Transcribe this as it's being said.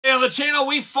on the channel,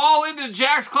 we fall into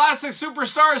Jakks Classic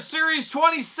Superstars Series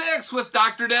 26 with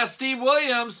Dr. Death Steve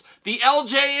Williams, the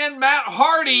LJN Matt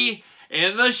Hardy,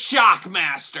 and the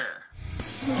Shockmaster.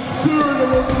 The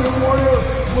spirit of the warrior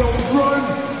will run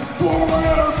forever!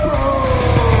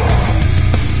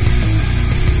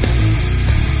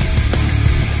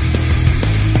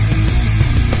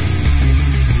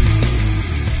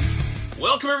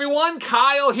 Welcome everyone,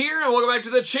 Kyle here, and welcome back to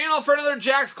the channel for another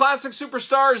Jakks Classic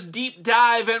Superstars deep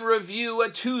dive and review, a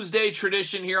Tuesday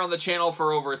tradition here on the channel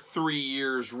for over 3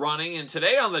 years running. And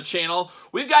today on the channel,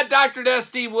 we've got Dr. Death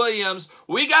Steve Williams,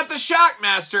 we got the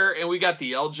Shockmaster, and we got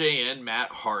the LJN Matt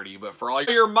Hardy. But for all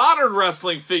your modern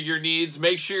wrestling figure needs,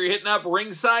 make sure you're hitting up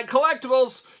Ringside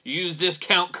Collectibles. Use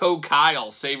discount code Kyle,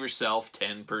 save yourself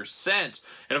 10%.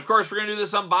 And of course, we're going to do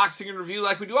this unboxing and review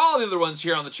like we do all the other ones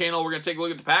here on the channel. We're going to take a look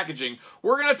at the packaging.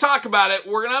 We're going to talk about it.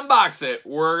 We're going to unbox it.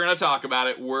 We're going to talk about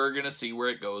it. We're going to see where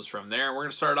it goes from there. And we're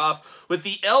going to start off with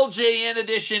the LJN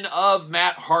edition of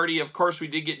Matt Hardy. Of course, we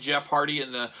did get Jeff Hardy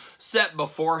in the set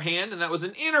beforehand, and that was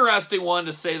an interesting one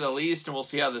to say the least, and we'll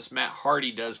see how this Matt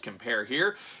Hardy does compare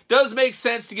here. Does make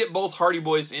sense to get both Hardy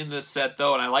Boys in this set,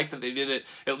 though, and I like that they did it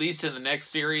at least in the next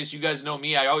series. You guys know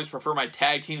me, I always prefer my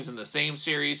tag teams in the same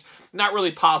series. Not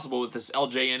really possible with this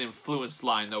LJN influenced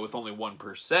line, though, with only one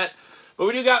per set. But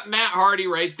we do got Matt Hardy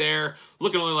right there,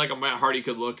 looking only like a Matt Hardy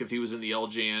could look if he was in the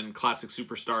LJN Classic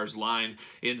Superstars line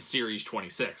in Series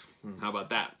 26. How about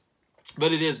that?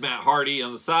 But it is Matt Hardy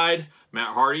on the side.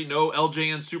 Matt Hardy, no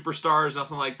LJN Superstars,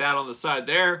 nothing like that on the side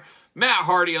there. Matt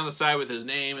Hardy on the side with his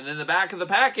name. And then the back of the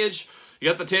package, you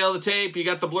got the tail of the tape, you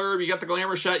got the blurb, you got the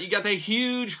glamour shot, you got the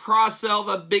huge cross-sell,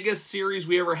 the biggest series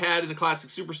we ever had in the Classic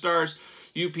Superstars.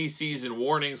 UPCs and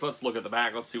warnings. Let's look at the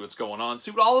back. Let's see what's going on.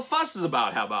 See what all the fuss is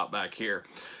about. How about back here?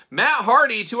 Matt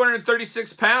Hardy,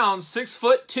 236 pounds,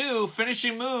 6'2",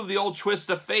 finishing move, the old twist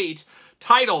of fate.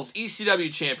 Titles,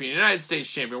 ECW champion, United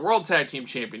States champion, World Tag Team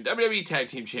champion, WWE Tag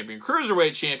Team champion,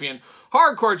 Cruiserweight champion,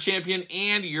 Hardcore champion,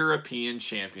 and European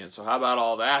champion. So how about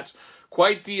all that?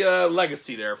 Quite the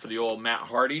legacy there for the old Matt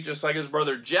Hardy, just like his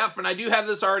brother Jeff. And I do have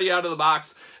this already out of the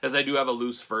box, as I do have a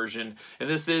loose version. And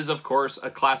this is, of course, a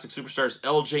Classic Superstars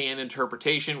LJN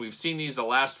interpretation. We've seen these the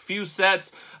last few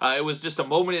sets. It was just a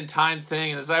moment in time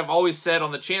thing. And as I've always said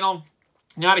on the channel,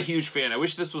 not a huge fan. I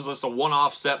wish this was just a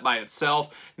one-off set by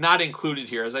itself, not included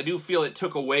here, as I do feel it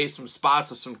took away some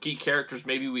spots of some key characters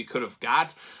maybe we could have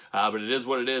got. But it is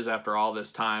what it is after all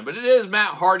this time. But it is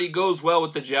Matt Hardy, goes well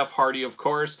with the Jeff Hardy, of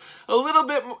course. A little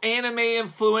bit anime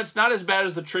influence, not as bad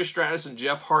as the Trish Stratus and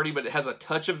Jeff Hardy, but it has a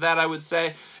touch of that, I would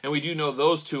say. And we do know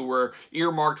those two were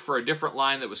earmarked for a different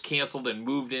line that was canceled and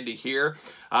moved into here.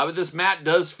 But this Matt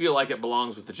does feel like it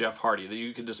belongs with the Jeff Hardy, that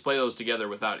you can display those together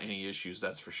without any issues,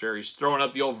 that's for sure. He's throwing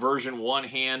up the old version 1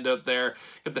 hand up there.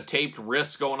 Got the taped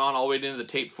wrists going on all the way into the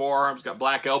taped forearms. Got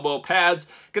black elbow pads.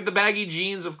 Got the baggy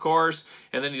jeans, of course.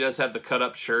 And then he does have the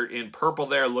cut-up shirt in purple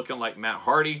there, looking like Matt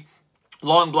Hardy.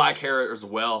 Long black hair as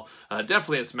well.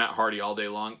 Definitely it's Matt Hardy all day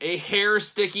long. A hair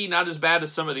sticky, not as bad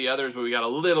as some of the others, but we got a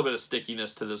little bit of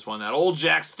stickiness to this one. That old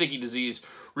Jakks sticky disease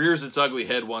rears its ugly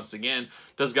head once again.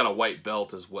 Does got a white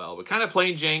belt as well. But kind of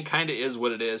plain Jane, kind of is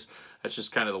what it is. That's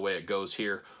just kind of the way it goes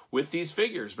here with these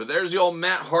figures. But there's the old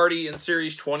Matt Hardy in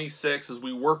Series 26 as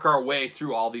we work our way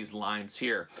through all these lines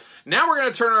here. Now we're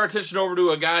going to turn our attention over to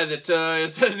a guy that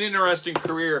has had an interesting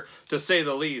career, to say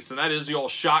the least, and that is the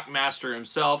old Shockmaster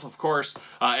himself, of course,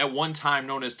 at one time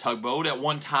known as Tugboat, at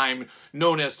one time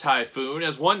known as Typhoon,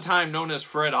 as one time known as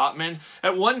Fred Ottman,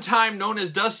 at one time known as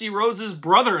Dusty Rhodes'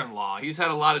 brother-in-law. He's had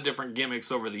a lot of different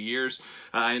gimmicks over the years,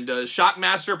 and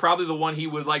Shockmaster, probably the one he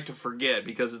would like to forget,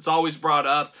 because it's always brought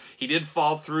up. He did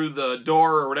fall through the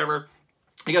door or whatever.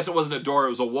 I guess it wasn't a door, it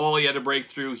was a wall he had to break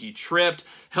through. He tripped,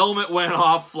 helmet went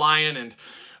off flying, and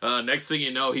next thing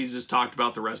you know, he's just talked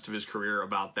about the rest of his career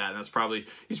about that. And that's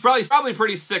he's probably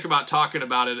pretty sick about talking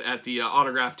about it at the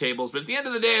autograph tables. But at the end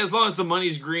of the day, as long as the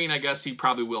money's green, I guess he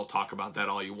probably will talk about that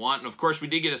all you want. And of course, we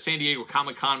did get a San Diego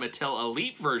Comic-Con Mattel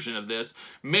Elite version of this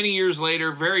many years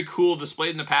later. Very cool,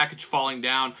 displayed in the package, falling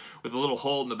down with a little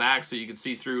hole in the back so you can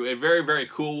see through. A very, very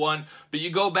cool one. But you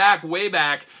go back, way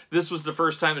back, this was the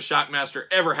first time the Shockmaster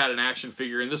ever had an action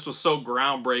figure, and this was so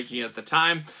groundbreaking at the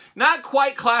time. Not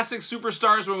quite Classic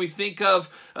Superstars when we think of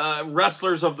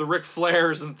wrestlers of the Ric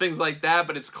Flairs and things like that,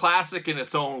 but it's classic in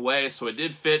its own way, so it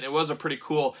did fit. It was a pretty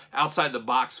cool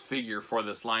outside-the-box figure for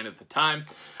this line at the time,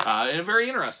 and a very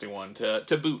interesting one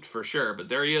to boot, for sure. But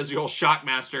there he is, the old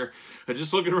Shockmaster,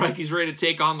 just looking like he's ready to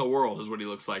take on the world is what he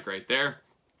looks like right there.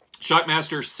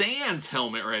 Shockmaster sans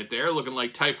helmet right there, looking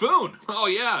like Typhoon. Oh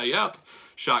yeah, yep.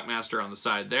 Shockmaster on the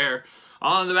side there.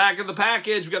 On the back of the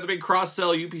package, we got the big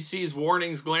cross-sell UPC's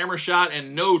warnings, glamour shot,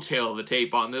 and no tail of the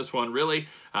tape on this one, really.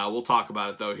 We'll talk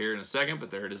about it, though, here in a second, but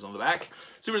there it is on the back.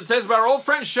 See what it says about our old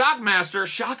friend Shockmaster,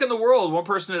 shocking the world, one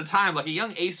person at a time, like a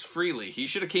young Ace Frehley. He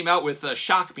should have came out with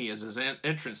Shock Me as his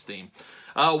entrance theme.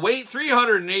 Weight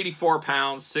 384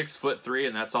 pounds, 6'3",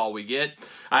 and that's all we get.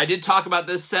 I did talk about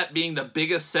this set being the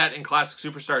biggest set in Classic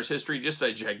Superstars history, just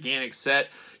a gigantic set.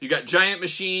 You got Giant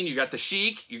Machine, you got the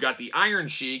Sheik, you got the Iron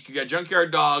Sheik, you got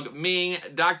Junkyard Dog, Ming,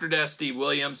 Dr. Death, Steve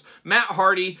Williams, Matt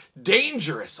Hardy,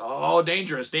 Dangerous, oh,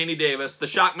 Dangerous, Danny Davis, the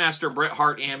Shockmaster, Bret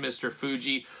Hart, and Mr.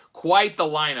 Fuji. Quite the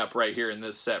lineup right here in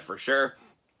this set for sure.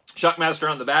 Shockmaster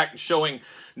on the back showing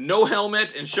no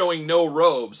helmet and showing no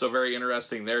robe, so very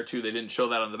interesting there too. They didn't show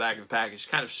that on the back of the package.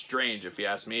 Kind of strange if you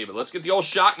ask me, but let's get the old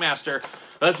Shockmaster.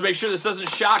 Let's make sure this doesn't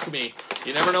shock me.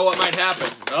 You never know what might happen.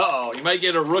 Uh-oh, you might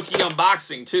get a rookie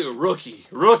unboxing too.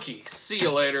 Rookie. See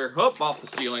you later. Oh, off the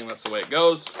ceiling, that's the way it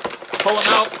goes. Pull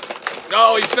him out.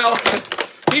 Oh, he fell.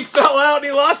 He fell out and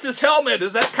he lost his helmet.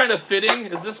 Is that kind of fitting?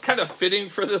 Is this kind of fitting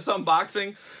for this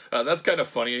unboxing? That's kind of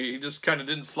funny. He just kind of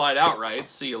didn't slide out right.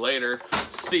 See you later.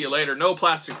 See you later. No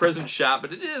plastic prison shot,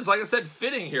 but it is, like I said,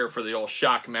 fitting here for the old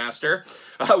Shockmaster.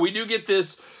 We do get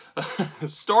this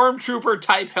Stormtrooper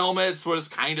type helmets, what it's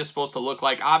kind of supposed to look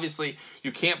like. Obviously,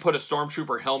 you can't put a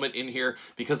Stormtrooper helmet in here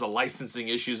because of licensing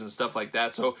issues and stuff like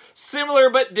that. So similar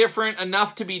but different,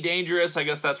 enough to be dangerous. I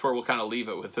guess that's where we'll kind of leave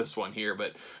it with this one here.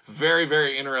 But very,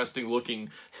 very interesting looking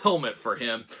helmet for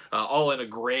him. All in a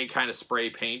gray kind of spray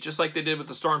paint, just like they did with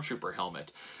the Stormtrooper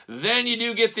helmet. Then you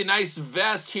do get the nice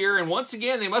vest here. And once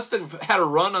again, they must have had a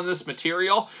run on this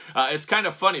material. It's kind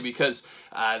of funny because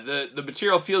the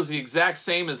material feels the exact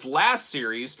same as last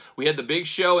series. We had the Big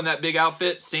Show in that big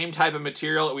outfit, same type of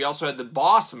material. We also had the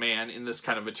Boss Man in this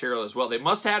kind of material as well. They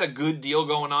must have had a good deal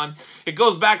going on. It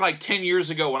goes back like 10 years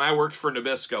ago when I worked for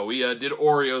Nabisco. We did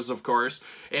Oreos, of course,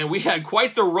 and we had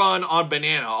quite the run on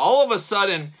banana. All of a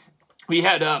sudden, we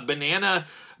had banana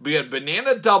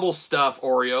double stuff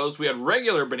Oreos. We had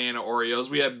regular banana Oreos.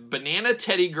 We had banana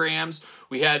Teddy Grahams.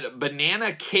 We had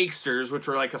banana Cakesters, which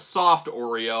were like a soft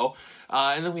Oreo.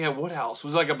 And then we had, what else? It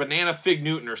was like a banana Fig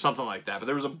Newton or something like that. But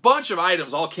there was a bunch of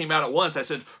items all came out at once. I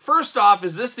said, first off,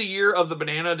 is this the year of the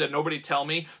banana? Did nobody tell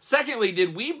me? Secondly,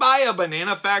 did we buy a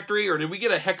banana factory or did we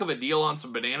get a heck of a deal on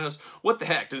some bananas? What the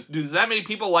heck? Do that many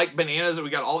people like bananas that we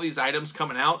got all these items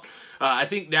coming out? I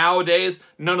think nowadays,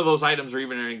 none of those items are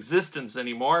even in existence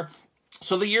anymore.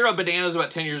 So the year of bananas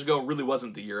about 10 years ago really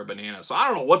wasn't the year of bananas. So I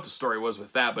don't know what the story was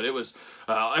with that, but it was,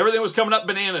 everything was coming up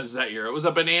bananas that year. It was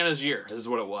a bananas year, is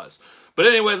what it was. But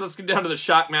anyways, let's get down to the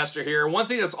Shockmaster here. One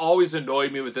thing that's always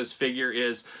annoyed me with this figure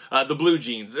is the blue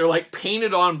jeans. They're like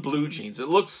painted on blue jeans. It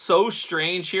looks so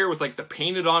strange here with like the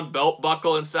painted on belt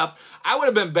buckle and stuff. I would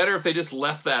have been better if they just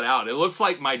left that out. It looks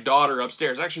like my daughter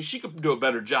upstairs. Actually, she could do a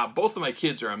better job. Both of my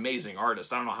kids are amazing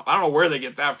artists. I don't know where they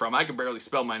get that from. I can barely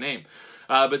spell my name.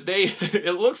 But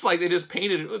it looks like they just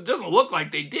painted it. It doesn't look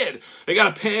like they did. They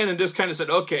got a pen and just kind of said,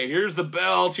 okay, here's the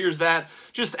belt, here's that.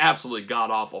 Just absolutely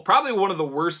god-awful. Probably one of the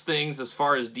worst things as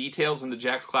far as details in the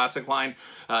Jakks Classic line.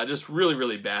 Just really,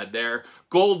 really bad there.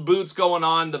 Gold boots going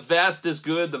on. The vest is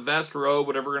good. The vest robe,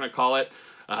 whatever we're going to call it.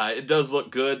 It does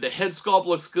look good. The head sculpt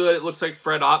looks good. It looks like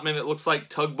Fred Ottman. It looks like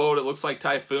Tugboat. It looks like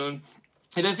Typhoon.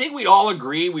 And I think we all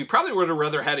agree we probably would have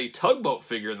rather had a Tugboat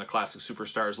figure in the Classic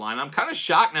Superstars line. I'm kind of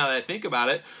shocked now that I think about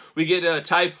it. We get a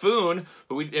Typhoon,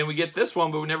 and we get this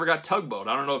one, but we never got Tugboat.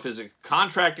 I don't know if his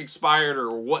contract expired or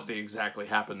what exactly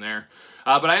happened there.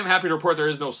 But I am happy to report there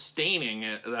is no staining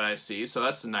that I see, so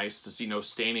that's nice to see no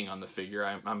staining on the figure.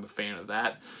 I'm a fan of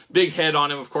that. Big head on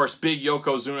him, of course, big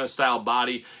Yokozuna-style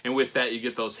body, and with that you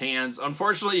get those hands.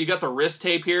 Unfortunately, you got the wrist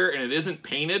tape here, and it isn't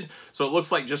painted, so it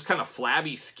looks like just kind of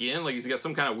flabby skin, like he's got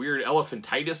some kind of weird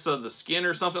elephantitis of the skin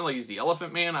or something, like he's the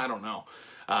Elephant Man, I don't know.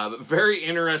 But very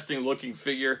interesting looking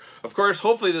figure. Of course,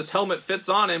 hopefully this helmet fits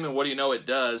on him, and what do you know, it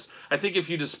does. I think if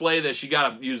you display this, you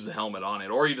got to use the helmet on it,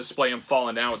 or you display him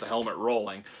falling down with the helmet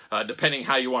rolling, depending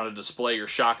how you want to display your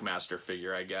Shockmaster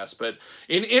figure, I guess. But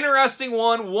an interesting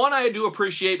one I do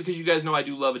appreciate, because you guys know I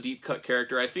do love a deep cut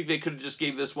character. I think they could have just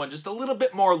gave this one just a little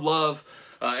bit more love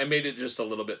and made it just a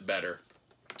little bit better.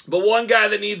 But one guy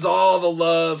that needs all the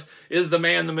love is the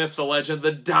man, the myth, the legend,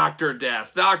 the Dr.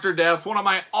 Death. Dr. Death, one of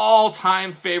my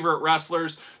all-time favorite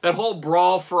wrestlers. That whole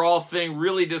Brawl for All thing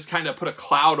really just kind of put a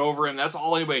cloud over him. That's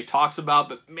all anybody talks about.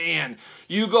 But man,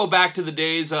 you go back to the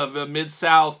days of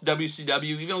Mid-South, WCW,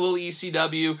 even a little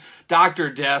ECW, Dr.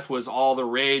 Death was all the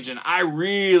rage, and I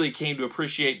really came to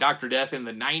appreciate Dr. Death in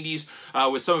the 90s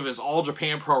with some of his All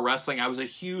Japan Pro Wrestling. I was a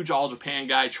huge All Japan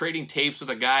guy, trading tapes with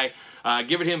a guy,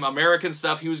 giving him American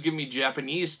stuff. He was giving me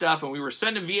Japanese stuff, and we were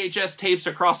sending VHS tapes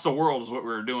across the world is what we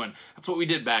were doing. That's what we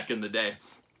did back in the day.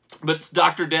 But it's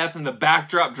Dr. Death and the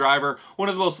backdrop driver, one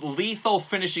of the most lethal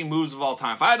finishing moves of all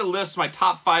time. If I had to list my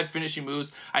top 5 finishing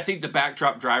moves, I think the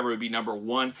backdrop driver would be number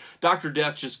 1. Dr.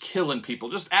 Death just killing people,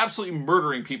 just absolutely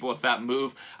murdering people with that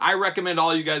move. I recommend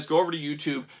all you guys go over to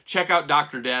YouTube, check out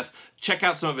Dr. Death, check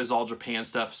out some of his All Japan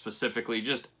stuff specifically.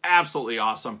 Just absolutely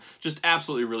awesome. Just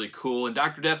absolutely really cool. And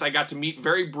Dr. Death I got to meet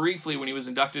very briefly when he was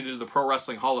inducted into the Pro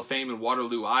Wrestling Hall of Fame in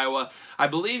Waterloo, Iowa. I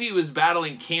believe he was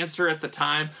battling cancer at the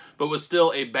time, but was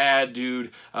still a bad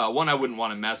dude. One I wouldn't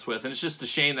want to mess with. And it's just a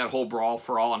shame that whole brawl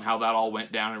for all and how that all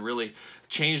went down and really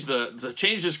changed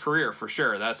changed his career for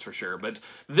sure. That's for sure. But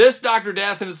this Dr.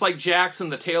 Death, and it's like Jackson,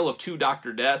 the tale of 2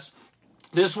 Dr. Deaths.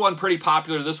 This one pretty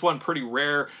popular, this one pretty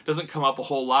rare, doesn't come up a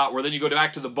whole lot, where then you go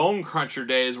back to the Bone Cruncher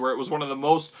days where it was one of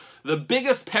the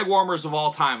biggest peg warmers of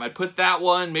all time. I'd put that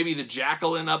one, maybe the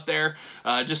Jacqueline up there,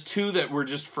 just 2 that were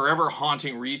just forever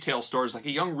haunting retail stores, like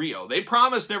a young Rio. They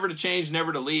promised never to change,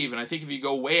 never to leave, and I think if you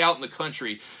go way out in the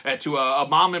country to a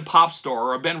mom and pop store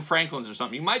or a Ben Franklin's or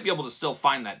something, you might be able to still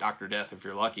find that Dr. Death if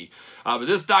you're lucky. But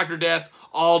this Dr. Death,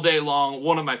 all day long,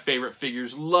 one of my favorite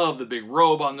figures. Love the big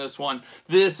robe on this one.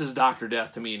 This is Dr.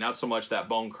 Death to me, not so much that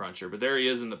Bone Cruncher, but there he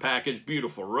is in the package.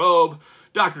 Beautiful robe.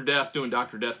 Dr. Death doing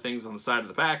Dr. Death things on the side of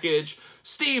the package.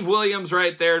 Steve Williams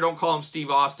right there. Don't call him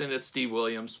Steve Austin. It's Steve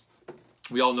Williams.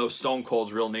 We all know Stone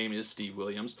Cold's real name is Steve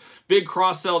Williams. Big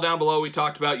cross sell down below. We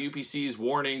talked about UPC's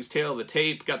warnings, tail of the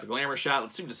tape. Got the glamour shot.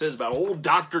 Let's see what it says about old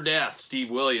Dr. Death, Steve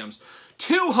Williams.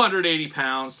 280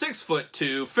 pounds,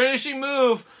 6'2", finishing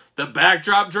move. The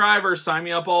backdrop driver, sign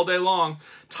me up all day long.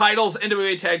 Titles,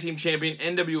 NWA Tag Team Champion,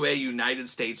 NWA United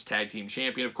States Tag Team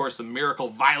Champion. Of course, the Miracle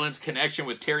Violence connection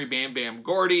with Terry Bam Bam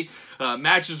Gordy.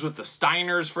 Matches with the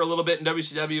Steiners for a little bit in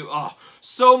WCW. Oh,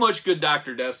 so much good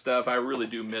Dr. Death stuff. I really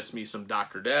do miss me some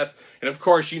Dr. Death. And of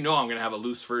course, you know I'm going to have a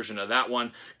loose version of that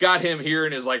one. Got him here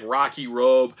in his like Rocky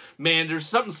robe. Man, there's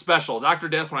something special. Dr.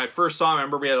 Death, when I first saw him, I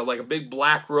remember he had like a big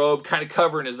black robe kind of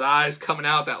covering his eyes, coming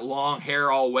out, that long hair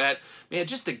all wet. Man,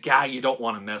 just a guy you don't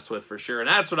want to mess with for sure. And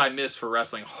that's what I miss for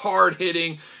wrestling. Hard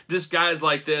hitting, this guy's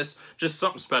like this. Just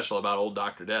something special about old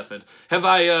Dr. Death. And have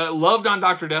I loved on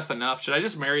Dr. Death enough? Should I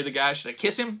just marry the guy? Should I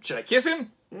kiss him? Should I kiss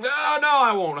him? No,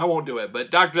 I won't. I won't do it. But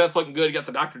Dr. Death looking good. You got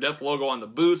the Dr. Death logo on the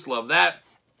boots. Love that.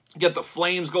 You got the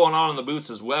flames going on the boots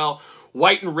as well.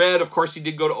 White and red, of course, he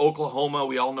did go to Oklahoma.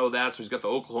 We all know that, so he's got the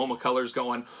Oklahoma colors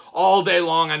going all day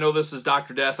long. I know this is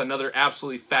Dr. Death, another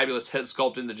absolutely fabulous head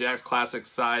sculpt in the Jakks Classics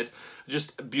side.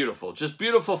 Just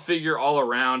beautiful figure all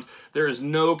around. There is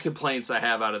no complaints I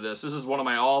have out of this. This is one of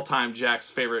my all-time Jakks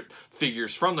favorite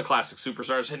figures from the Classic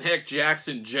Superstars, and heck, Jakks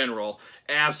in general.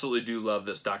 Absolutely do love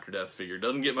this Dr. Death figure.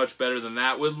 Doesn't get much better than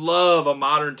that. Would love a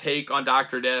modern take on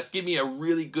Dr. Death. Give me a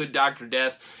really good Dr.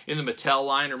 Death in the Mattel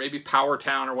line, or maybe Power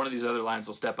Town, or one of these other lines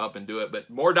will step up and do it. But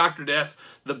more Dr. Death,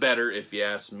 the better, if you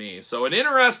ask me. So an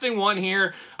interesting one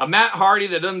here. A Matt Hardy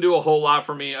that doesn't do a whole lot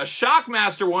for me. A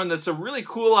Shockmaster one that's a really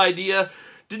cool idea.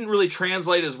 Didn't really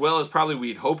translate as well as probably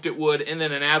we'd hoped it would. And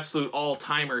then an absolute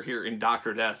all-timer here in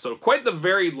Dr. Death. So quite the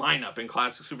varied lineup in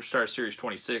Classic Superstar Series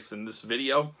 26 in this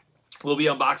video. We'll be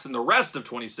unboxing the rest of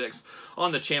 26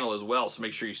 on the channel as well, so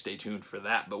make sure you stay tuned for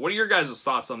that. But what are your guys'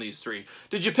 thoughts on these 3?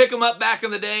 Did you pick them up back in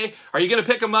the day? Are you going to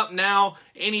pick them up now?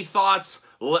 Any thoughts?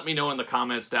 Let me know in the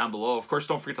comments down below. Of course,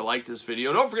 don't forget to like this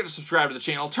video. Don't forget to subscribe to the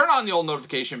channel. Turn on the old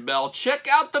notification bell. Check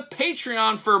out the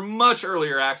Patreon for much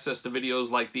earlier access to videos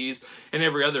like these and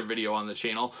every other video on the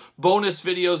channel. Bonus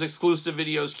videos, exclusive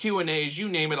videos, Q&As, you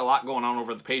name it. A lot going on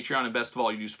over at the Patreon. And best of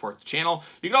all, you do support the channel.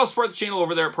 You can also support the channel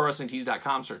over there at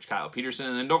ProWrestlingTees.com. Search Kyle Peterson.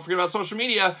 And then don't forget about social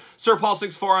media.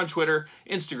 SirPaul64 on Twitter.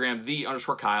 Instagram,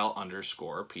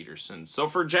 _Kyle_Peterson. So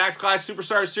for Jakks Classic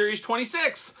Superstars Series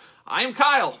 26, I am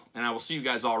Kyle, and I will see you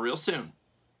guys all real soon.